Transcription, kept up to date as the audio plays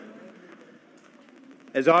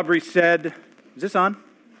As Aubrey said, is this on?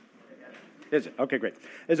 Is it? Okay, great.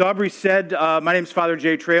 As Aubrey said, my name is Father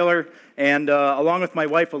Jay Traylor, and along with my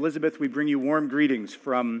wife Elizabeth, we bring you warm greetings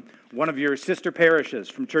from one of your sister parishes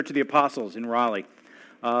from Church of the Apostles in Raleigh.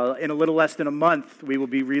 In a little less than a month, we will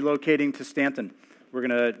be relocating to Stanton. We're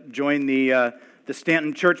going to join the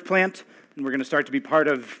Stanton church plant, and we're going to start to be part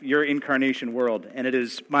of your incarnation world. And it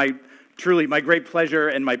is truly my great pleasure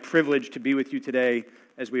and my privilege to be with you today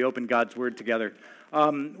as we open God's Word together.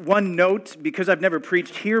 One note, because I've never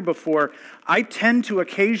preached here before, I tend to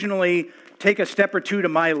occasionally take a step or two to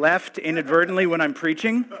my left inadvertently when I'm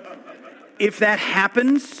preaching. If that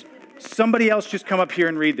happens, somebody else just come up here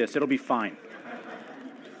and read this. It'll be fine.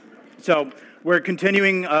 So we're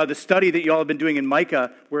continuing the study that you all have been doing in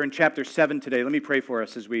Micah. We're in chapter 7 today. Let me pray for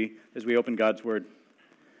us as we open God's Word.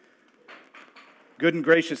 Good and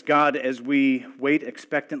gracious God, as we wait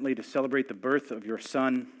expectantly to celebrate the birth of your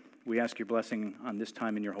Son, we ask your blessing on this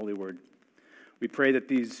time in your holy word. We pray that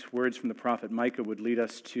these words from the prophet Micah would lead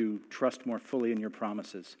us to trust more fully in your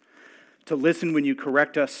promises, to listen when you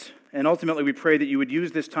correct us, and ultimately we pray that you would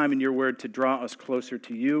use this time in your word to draw us closer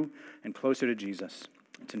to you and closer to Jesus.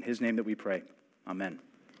 It's in his name that we pray. Amen.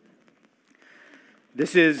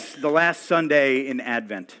 This is the last Sunday in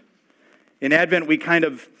Advent. In Advent,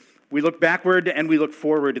 we look backward and we look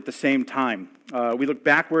forward at the same time. We look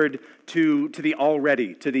backward to the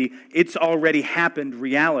already, to the it's already happened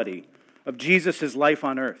reality of Jesus' life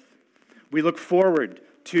on earth. We look forward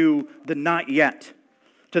to the not yet,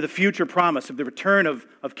 to the future promise of the return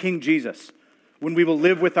of King Jesus, when we will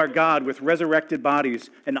live with our God with resurrected bodies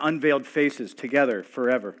and unveiled faces together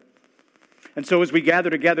forever. And so as we gather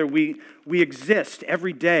together, we exist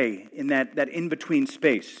every day in that in-between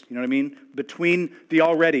space, you know what I mean? Between the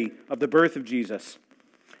already of the birth of Jesus,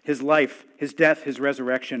 his life, his death, his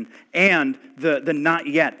resurrection, and the not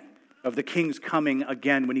yet of the King's coming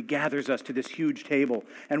again when he gathers us to this huge table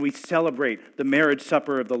and we celebrate the marriage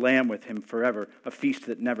supper of the Lamb with him forever, a feast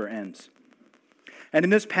that never ends. And in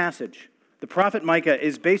this passage, the prophet Micah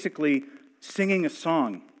is basically singing a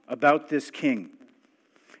song about this king.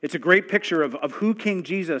 It's a great picture of who King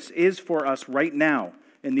Jesus is for us right now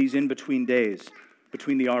in these in-between days,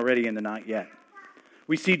 between the already and the not yet.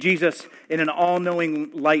 We see Jesus in an all-knowing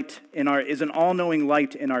light in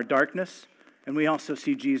our darkness, and we also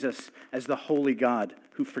see Jesus as the holy God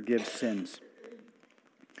who forgives sins.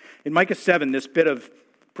 In Micah 7, this bit of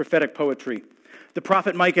prophetic poetry, the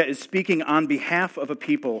prophet Micah is speaking on behalf of a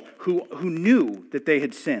people who knew that they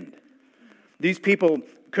had sinned. These people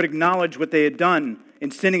could acknowledge what they had done in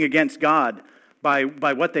sinning against God by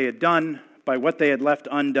what they had done, by what they had left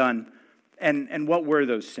undone, and what were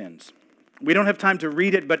those sins. We don't have time to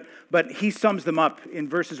read it, but he sums them up in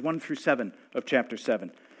verses 1 through 7 of chapter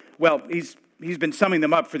 7. Well, he's been summing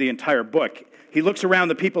them up for the entire book. He looks around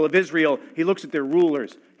the people of Israel, he looks at their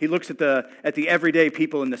rulers, he looks at the everyday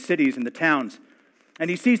people in the cities and the towns, and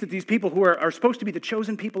he sees that these people who are supposed to be the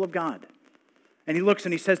chosen people of God, and he looks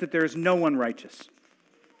and he says that there is no one righteous.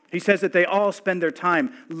 He says that they all spend their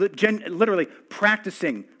time literally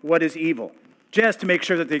practicing what is evil, just to make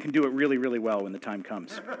sure that they can do it really, really well when the time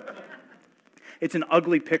comes. It's an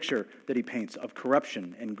ugly picture that he paints of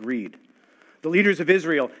corruption and greed. The leaders of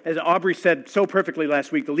Israel, as Aubrey said so perfectly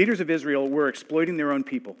last week, the leaders of Israel were exploiting their own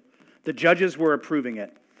people. The judges were approving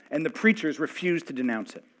it, and the preachers refused to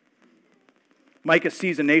denounce it. Micah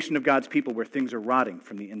sees a nation of God's people where things are rotting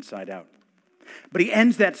from the inside out. But he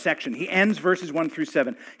ends that section. He ends verses 1 through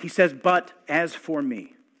 7. He says, but as for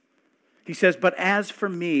me. He says, but as for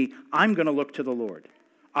me, I'm going to look to the Lord.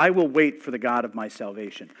 I will wait for the God of my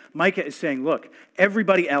salvation. Micah is saying, look,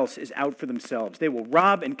 everybody else is out for themselves. They will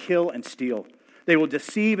rob and kill and steal. They will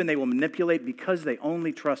deceive and they will manipulate because they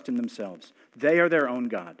only trust in themselves. They are their own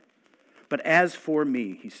God. But as for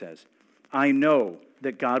me, he says, I know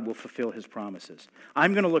that God will fulfill his promises.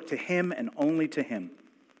 I'm going to look to him and only to him,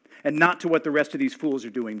 and not to what the rest of these fools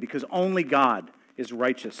are doing, because only God is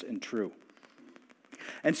righteous and true.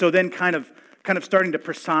 And so then kind of starting to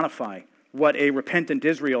personify what a repentant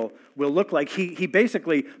Israel will look like, he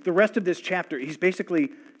basically, the rest of this chapter, he's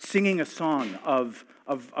basically singing a song of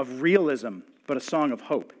realism, but a song of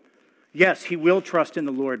hope. Yes, he will trust in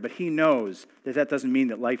the Lord, but he knows that doesn't mean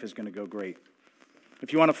that life is going to go great.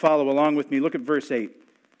 If you want to follow along with me, look at verse 8.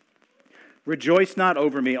 Rejoice not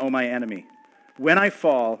over me, O my enemy. When I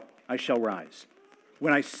fall, I shall rise.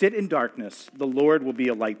 When I sit in darkness, the Lord will be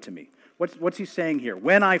a light to me. What's he saying here?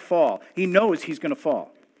 When I fall, he knows he's going to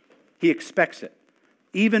fall. He expects it.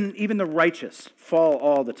 Even the righteous fall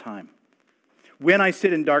all the time. When I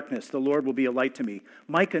sit in darkness, the Lord will be a light to me.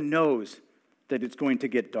 Micah knows that it's going to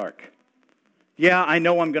get dark. Yeah, I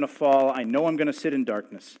know I'm going to fall. I know I'm going to sit in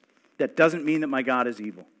darkness. That doesn't mean that my God is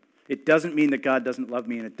evil. It doesn't mean that God doesn't love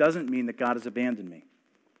me, and it doesn't mean that God has abandoned me.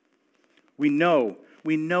 We know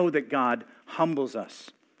that God humbles us.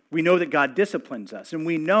 We know that God disciplines us, and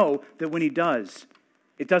we know that when he does,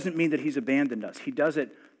 it doesn't mean that he's abandoned us. He does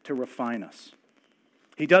it to refine us.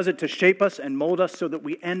 He does it to shape us and mold us so that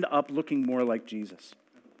we end up looking more like Jesus.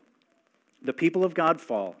 The people of God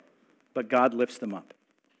fall, but God lifts them up.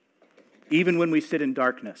 Even when we sit in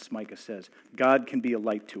darkness, Micah says, God can be a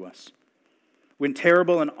light to us. When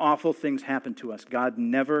terrible and awful things happen to us, God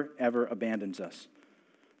never, ever abandons us.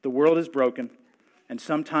 The world is broken, and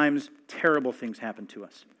sometimes terrible things happen to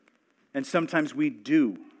us. And sometimes we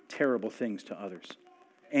do terrible things to others.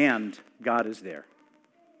 And God is there.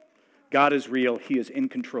 God is real. He is in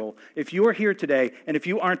control. If you are here today, and if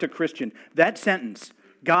you aren't a Christian, that sentence,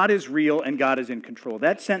 God is real and God is in control,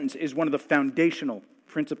 that sentence is one of the foundational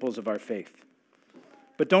principles of our faith.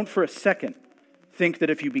 But don't for a second think that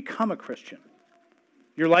if you become a Christian,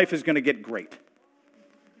 your life is going to get great.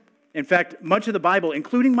 In fact, much of the Bible,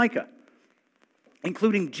 including Micah,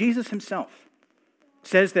 including Jesus himself,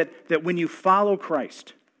 says that when you follow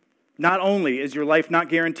Christ, not only is your life not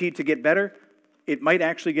guaranteed to get better, it might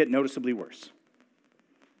actually get noticeably worse.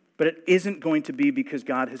 But it isn't going to be because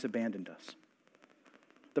God has abandoned us.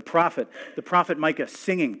 The prophet Micah,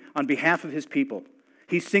 singing on behalf of his people,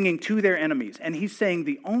 he's singing to their enemies, and he's saying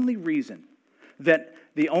the only reason that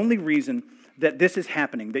this is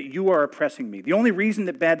happening, that you are oppressing me, the only reason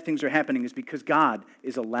that bad things are happening is because God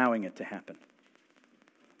is allowing it to happen.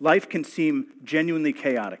 Life can seem genuinely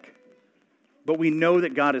chaotic, but we know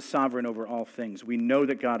that God is sovereign over all things. We know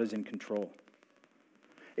that God is in control.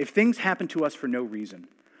 If things happen to us for no reason,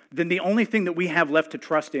 then the only thing that we have left to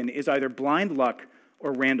trust in is either blind luck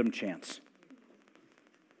or random chance.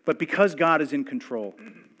 But because God is in control,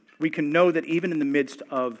 we can know that even in the midst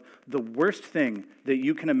of the worst thing that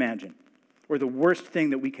you can imagine, or the worst thing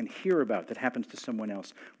that we can hear about that happens to someone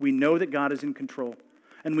else, we know that God is in control.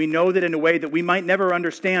 And we know that in a way that we might never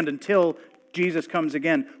understand until Jesus comes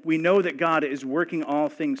again, we know that God is working all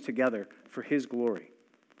things together for his glory.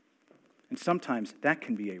 And sometimes that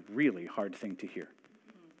can be a really hard thing to hear.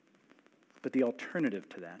 But the alternative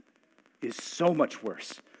to that is so much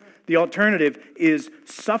worse. The alternative is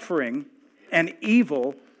suffering and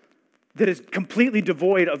evil that is completely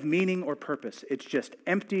devoid of meaning or purpose. It's just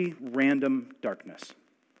empty, random darkness.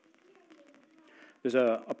 There's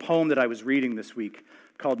a poem that I was reading this week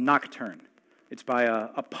called Nocturne. It's by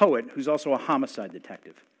a poet who's also a homicide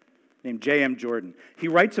detective named J.M. Jordan. He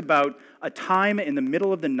writes about a time in the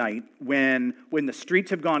middle of the night when the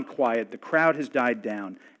streets have gone quiet, the crowd has died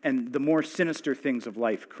down, and the more sinister things of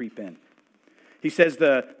life creep in. He says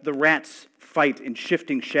the rats fight in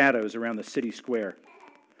shifting shadows around the city square.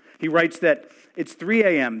 He writes that it's 3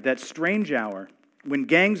 a.m., that strange hour, when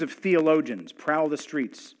gangs of theologians prowl the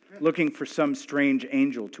streets looking for some strange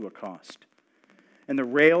angel to accost. And the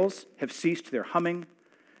rails have ceased their humming,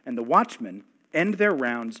 and the watchmen end their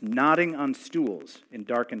rounds nodding on stools in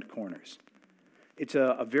darkened corners. It's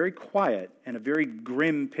a very quiet and a very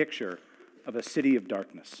grim picture of a city of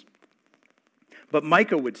darkness. But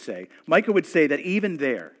Micah would say that even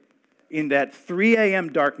there, in that 3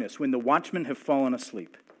 a.m. darkness, when the watchmen have fallen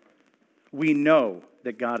asleep, we know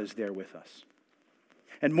that God is there with us.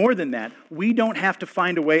 And more than that, we don't have to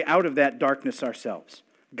find a way out of that darkness ourselves.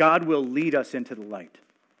 God will lead us into the light.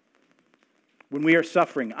 When we are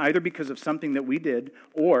suffering, either because of something that we did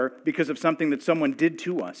or because of something that someone did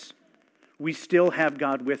to us, we still have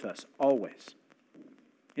God with us, always.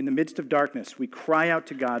 In the midst of darkness, we cry out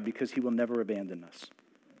to God because he will never abandon us.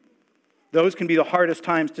 Those can be the hardest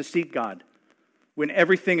times to seek God, when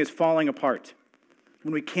everything is falling apart,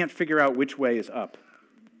 when we can't figure out which way is up.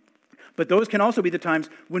 But those can also be the times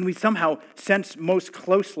when we somehow sense most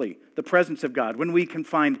closely the presence of God, when we can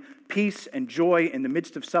find peace and joy in the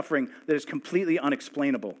midst of suffering that is completely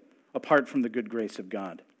unexplainable apart from the good grace of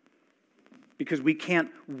God. Because we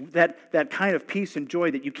can't, that kind of peace and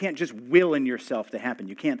joy that you can't just will in yourself to happen.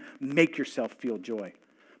 You can't make yourself feel joy.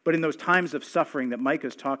 But in those times of suffering that Micah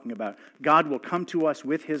is talking about, God will come to us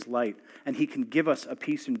with his light, and he can give us a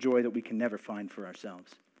peace and joy that we can never find for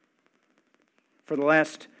ourselves. For the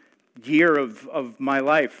last year of my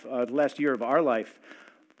life, the last year of our life,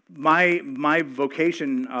 my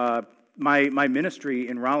vocation, my ministry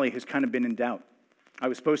in Raleigh has kind of been in doubt. I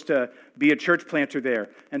was supposed to be a church planter there,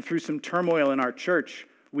 and through some turmoil in our church,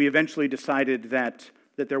 we eventually decided that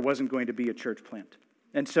there wasn't going to be a church plant.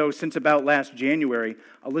 And so since about last January,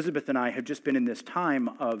 Elizabeth and I have just been in this time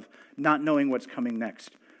of not knowing what's coming next.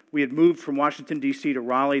 We had moved from Washington, D.C. to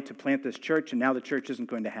Raleigh to plant this church, and now the church isn't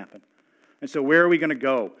going to happen. And so where are we going to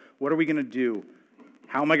go? What are we going to do?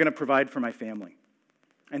 How am I going to provide for my family?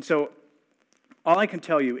 And so all I can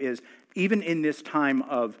tell you is, even in this time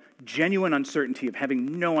of genuine uncertainty, of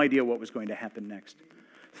having no idea what was going to happen next,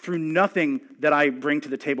 through nothing that I bring to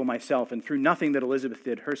the table myself and through nothing that Elizabeth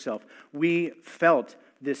did herself, we felt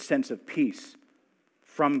this sense of peace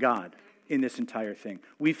from God in this entire thing.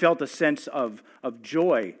 We felt a sense of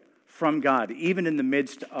joy from God, even in the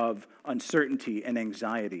midst of uncertainty and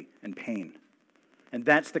anxiety and pain. And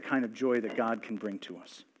that's the kind of joy that God can bring to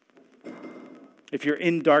us. If you're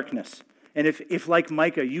in darkness, and if like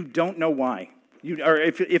Micah, you don't know why,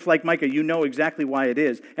 if like Micah, you know exactly why it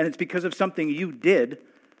is, and it's because of something you did,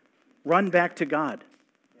 run back to God.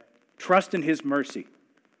 Trust in His mercy.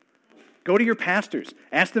 Go to your pastors.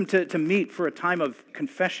 Ask them to meet for a time of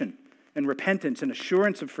confession and repentance and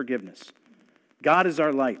assurance of forgiveness. God is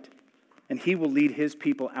our light, and He will lead His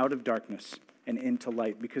people out of darkness and into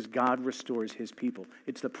light, because God restores His people.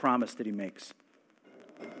 It's the promise that He makes.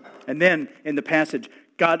 And then in the passage,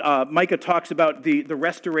 Micah talks about the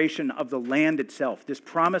restoration of the land itself, this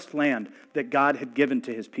promised land that God had given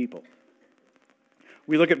to His people.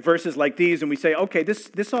 We look at verses like these and we say, okay,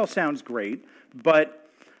 this all sounds great, but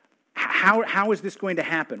how is this going to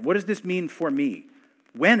happen? What does this mean for me?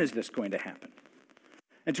 When is this going to happen?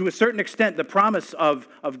 And to a certain extent, the promise of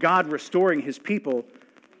God restoring His people,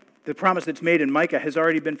 the promise that's made in Micah, has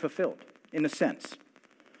already been fulfilled, in a sense.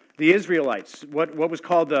 The Israelites, what was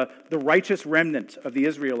called the righteous remnant of the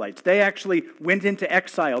Israelites, they actually went into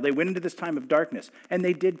exile. They went into this time of darkness, and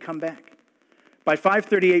they did come back. By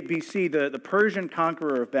 538 BC, the Persian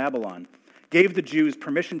conqueror of Babylon gave the Jews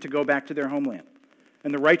permission to go back to their homeland,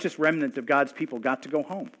 and the righteous remnant of God's people got to go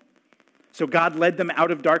home. So God led them out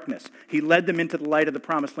of darkness. He led them into the light of the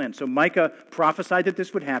promised land. So Micah prophesied that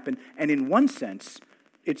this would happen, and in one sense,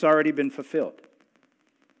 it's already been fulfilled.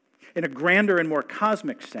 In a grander and more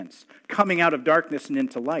cosmic sense, coming out of darkness and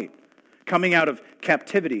into light, coming out of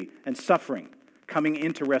captivity and suffering, coming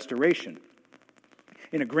into restoration.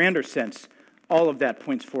 In a grander sense, all of that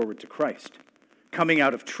points forward to Christ, coming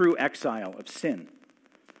out of true exile of sin.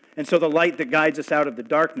 And so the light that guides us out of the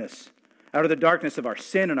darkness of our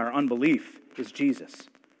sin and our unbelief, is Jesus.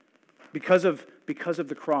 Because of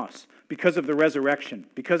the cross, because of the resurrection,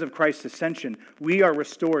 because of Christ's ascension, we are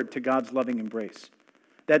restored to God's loving embrace.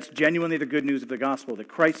 That's genuinely the good news of the gospel, that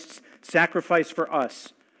Christ's sacrifice for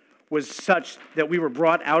us was such that we were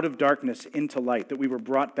brought out of darkness into light, that we were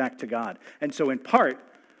brought back to God. And so in part,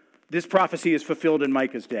 this prophecy is fulfilled in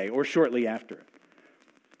Micah's day, or shortly after.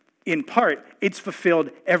 In part, it's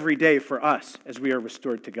fulfilled every day for us as we are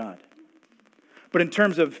restored to God. But in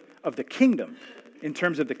terms of the kingdom, in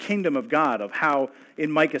terms of the kingdom of God, of how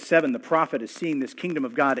in Micah 7 the prophet is seeing this kingdom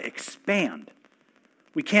of God expand,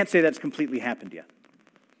 we can't say that's completely happened yet.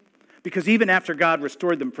 Because even after God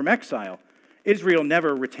restored them from exile, Israel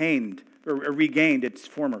never retained or regained its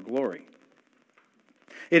former glory.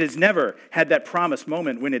 It has never had that promised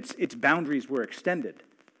moment when its boundaries were extended,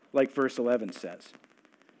 like verse 11 says.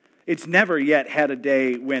 It's never yet had a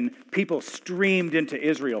day when people streamed into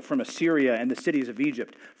Israel from Assyria and the cities of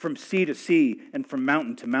Egypt, from sea to sea and from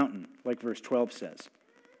mountain to mountain, like verse 12 says.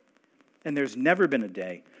 And there's never been a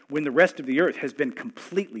day when the rest of the earth has been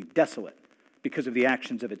completely desolate because of the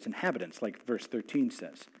actions of its inhabitants, like verse 13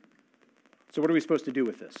 says. So what are we supposed to do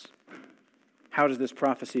with this? How does this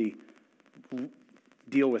prophecy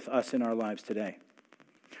deal with us in our lives today?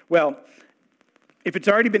 Well, if it's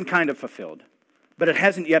already been kind of fulfilled, but it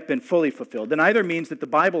hasn't yet been fully fulfilled, then either means that the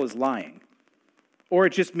Bible is lying, or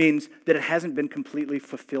it just means that it hasn't been completely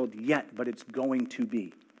fulfilled yet, but it's going to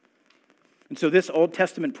be. And so this Old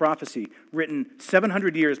Testament prophecy, written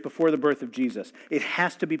 700 years before the birth of Jesus, it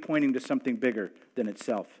has to be pointing to something bigger than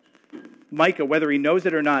itself. Micah, whether he knows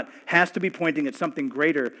it or not, has to be pointing at something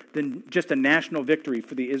greater than just a national victory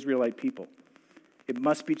for the Israelite people. It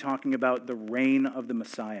must be talking about the reign of the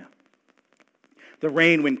Messiah. The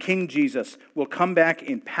reign when King Jesus will come back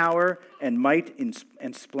in power and might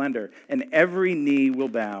and splendor, and every knee will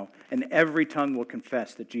bow, and every tongue will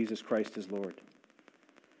confess that Jesus Christ is Lord.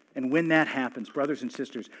 And when that happens, brothers and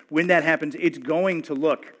sisters, when that happens, it's going to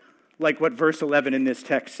look like what verse 11 in this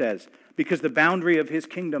text says, because the boundary of his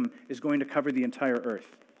kingdom is going to cover the entire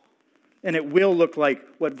earth. And it will look like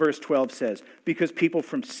what verse 12 says, because people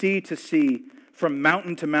from sea to sea, from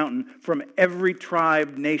mountain to mountain, from every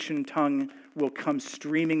tribe, nation, tongue, will come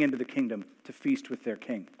streaming into the kingdom to feast with their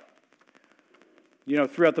king. You know,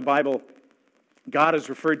 throughout the Bible, God is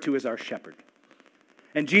referred to as our shepherd.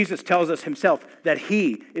 And Jesus tells us himself that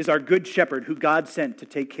he is our good shepherd who God sent to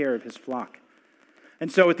take care of his flock.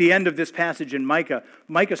 And so at the end of this passage in Micah,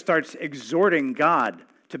 Micah starts exhorting God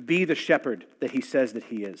to be the shepherd that he says that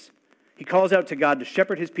he is. He calls out to God to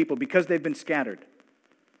shepherd his people because they've been scattered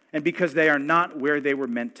and because they are not where they were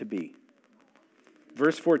meant to be.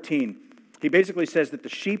 Verse 14, he basically says that the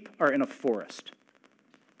sheep are in a forest.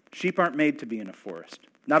 Sheep aren't made to be in a forest.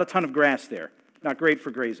 Not a ton of grass there. Not great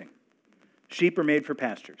for grazing. Sheep are made for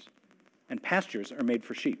pastures, and pastures are made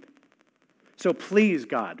for sheep. So please,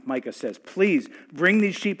 God, Micah says, please bring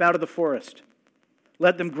these sheep out of the forest.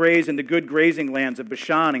 Let them graze in the good grazing lands of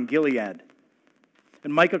Bashan and Gilead.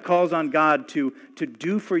 And Micah calls on God to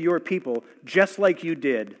do for your people just like you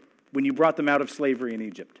did when you brought them out of slavery in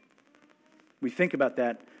Egypt. We think about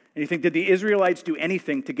that, and you think, did the Israelites do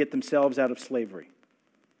anything to get themselves out of slavery?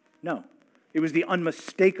 No. It was the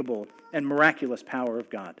unmistakable and miraculous power of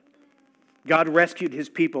God. God rescued his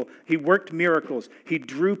people. He worked miracles. He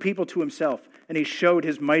drew people to himself, and he showed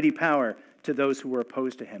his mighty power to those who were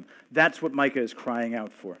opposed to him. That's what Micah is crying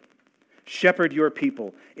out for. Shepherd your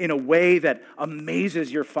people in a way that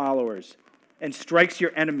amazes your followers and strikes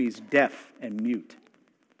your enemies deaf and mute.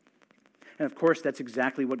 And of course, that's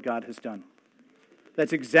exactly what God has done.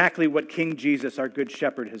 That's exactly what King Jesus, our good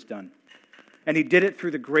shepherd, has done. And he did it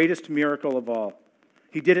through the greatest miracle of all.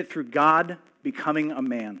 He did it through God becoming a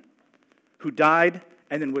man who died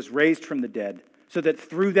and then was raised from the dead, so that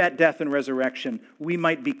through that death and resurrection, we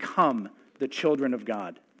might become the children of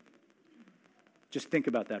God. Just think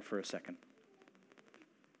about that for a second.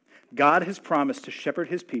 God has promised to shepherd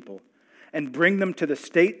his people and bring them to the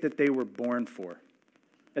state that they were born for,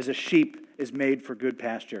 as a sheep is made for good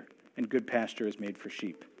pasture, and good pasture is made for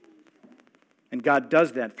sheep. And God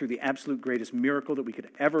does that through the absolute greatest miracle that we could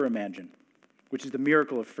ever imagine, which is the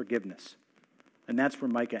miracle of forgiveness. And that's where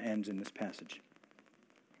Micah ends in this passage.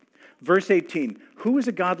 Verse 18, who is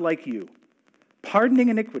a God like you, pardoning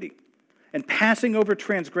iniquity and passing over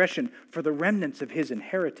transgression for the remnants of his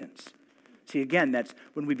inheritance? See, again, that's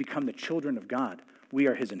when we become the children of God. We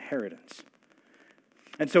are his inheritance.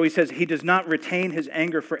 And so he says he does not retain his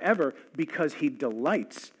anger forever because he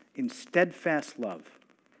delights in steadfast love.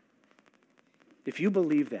 If you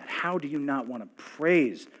believe that, how do you not want to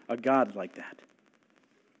praise a God like that?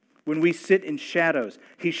 When we sit in shadows,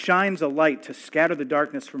 he shines a light to scatter the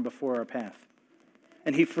darkness from before our path.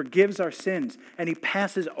 And he forgives our sins, and he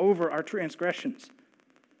passes over our transgressions.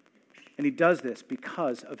 And he does this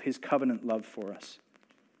because of his covenant love for us.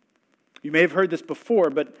 You may have heard this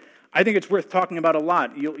before, but I think it's worth talking about a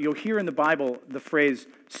lot. You'll hear in the Bible the phrase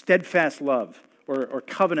steadfast love or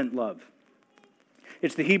covenant love.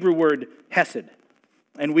 It's the Hebrew word hesed.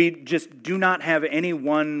 And we just do not have any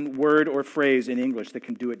one word or phrase in English that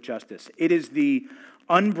can do it justice. It is the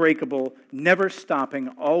unbreakable, never stopping,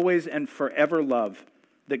 always and forever love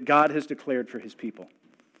that God has declared for his people.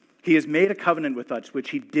 He has made a covenant with us, which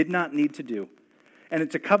he did not need to do. And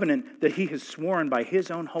it's a covenant that he has sworn by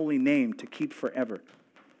his own holy name to keep forever.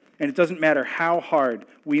 And it doesn't matter how hard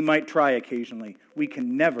we might try occasionally, we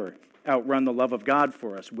can never outrun the love of God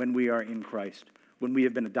for us when we are in Christ, when we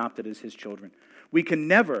have been adopted as his children. We can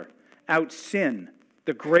never out-sin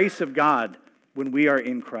the grace of God when we are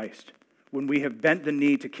in Christ, when we have bent the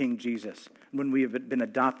knee to King Jesus, when we have been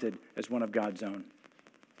adopted as one of God's own.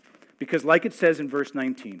 Because like it says in verse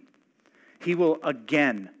 19, he will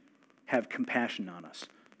again have compassion on us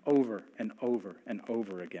over and over and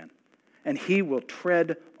over again. And he will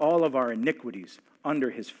tread all of our iniquities under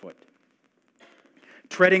his foot.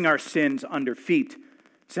 Treading our sins under feet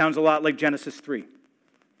sounds a lot like Genesis 3.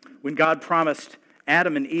 When God promised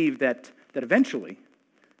Adam and Eve that eventually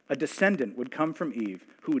a descendant would come from Eve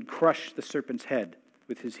who would crush the serpent's head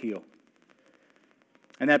with his heel.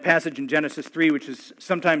 And that passage in Genesis 3, which is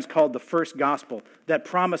sometimes called the first gospel, that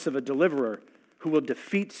promise of a deliverer who will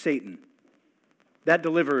defeat Satan, that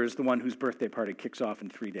deliverer is the one whose birthday party kicks off in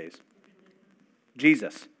 3 days.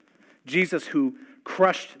 Jesus. Jesus who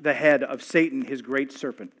crushed the head of Satan, his great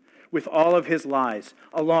serpent, with all of his lies,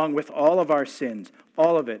 along with all of our sins,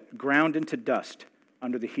 all of it ground into dust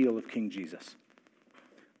under the heel of King Jesus.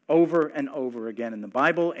 Over and over again in the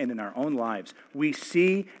Bible and in our own lives, we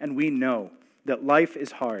see and we know that life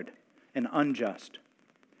is hard and unjust,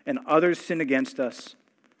 and others sin against us,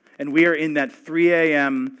 and we are in that 3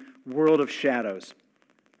 a.m. world of shadows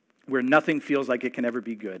where nothing feels like it can ever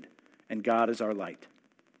be good, and God is our light.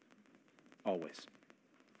 Always.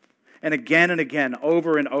 And again,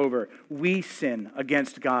 over and over, we sin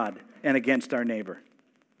against God and against our neighbor.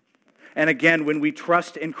 And again, when we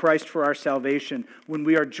trust in Christ for our salvation, when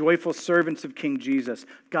we are joyful servants of King Jesus,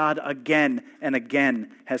 God again and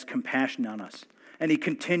again has compassion on us. And he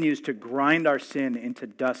continues to grind our sin into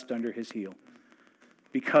dust under his heel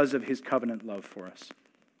because of his covenant love for us.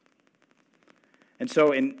 And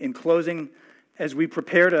so in closing, as we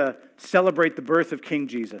prepare to celebrate the birth of King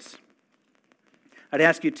Jesus, I'd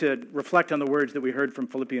ask you to reflect on the words that we heard from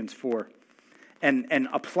Philippians 4 and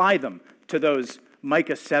apply them to those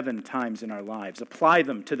Micah 7 times in our lives. Apply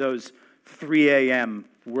them to those 3 a.m.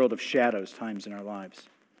 world of shadows times in our lives.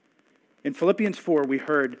 In Philippians 4, we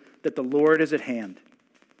heard that the Lord is at hand.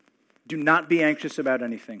 Do not be anxious about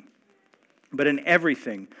anything, but in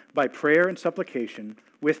everything, by prayer and supplication,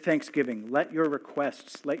 with thanksgiving, let your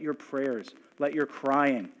requests, let your prayers, let your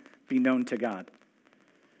crying be known to God.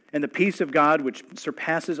 And the peace of God, which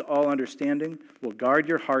surpasses all understanding, will guard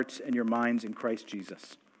your hearts and your minds in Christ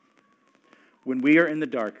Jesus. When we are in the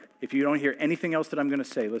dark, if you don't hear anything else that I'm going to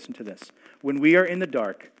say, listen to this. When we are in the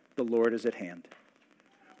dark, the Lord is at hand.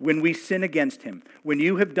 When we sin against him, when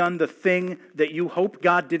you have done the thing that you hope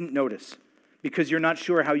God didn't notice because you're not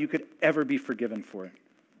sure how you could ever be forgiven for it,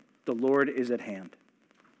 the Lord is at hand.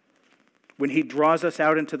 When he draws us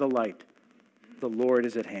out into the light, the Lord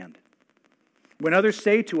is at hand. When others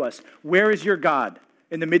say to us, where is your God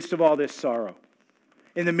in the midst of all this sorrow?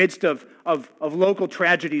 In the midst of local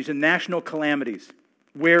tragedies and national calamities,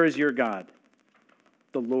 where is your God?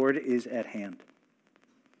 The Lord is at hand.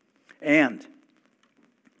 And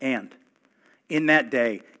in that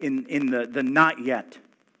day, in the not yet,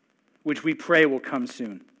 which we pray will come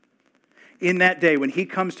soon, in that day when he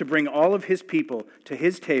comes to bring all of his people to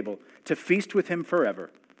his table to feast with him forever,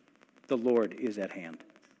 the Lord is at hand.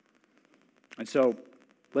 And so,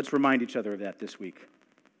 let's remind each other of that this week.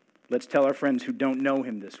 Let's tell our friends who don't know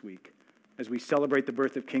him this week, as we celebrate the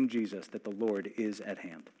birth of King Jesus, that the Lord is at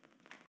hand.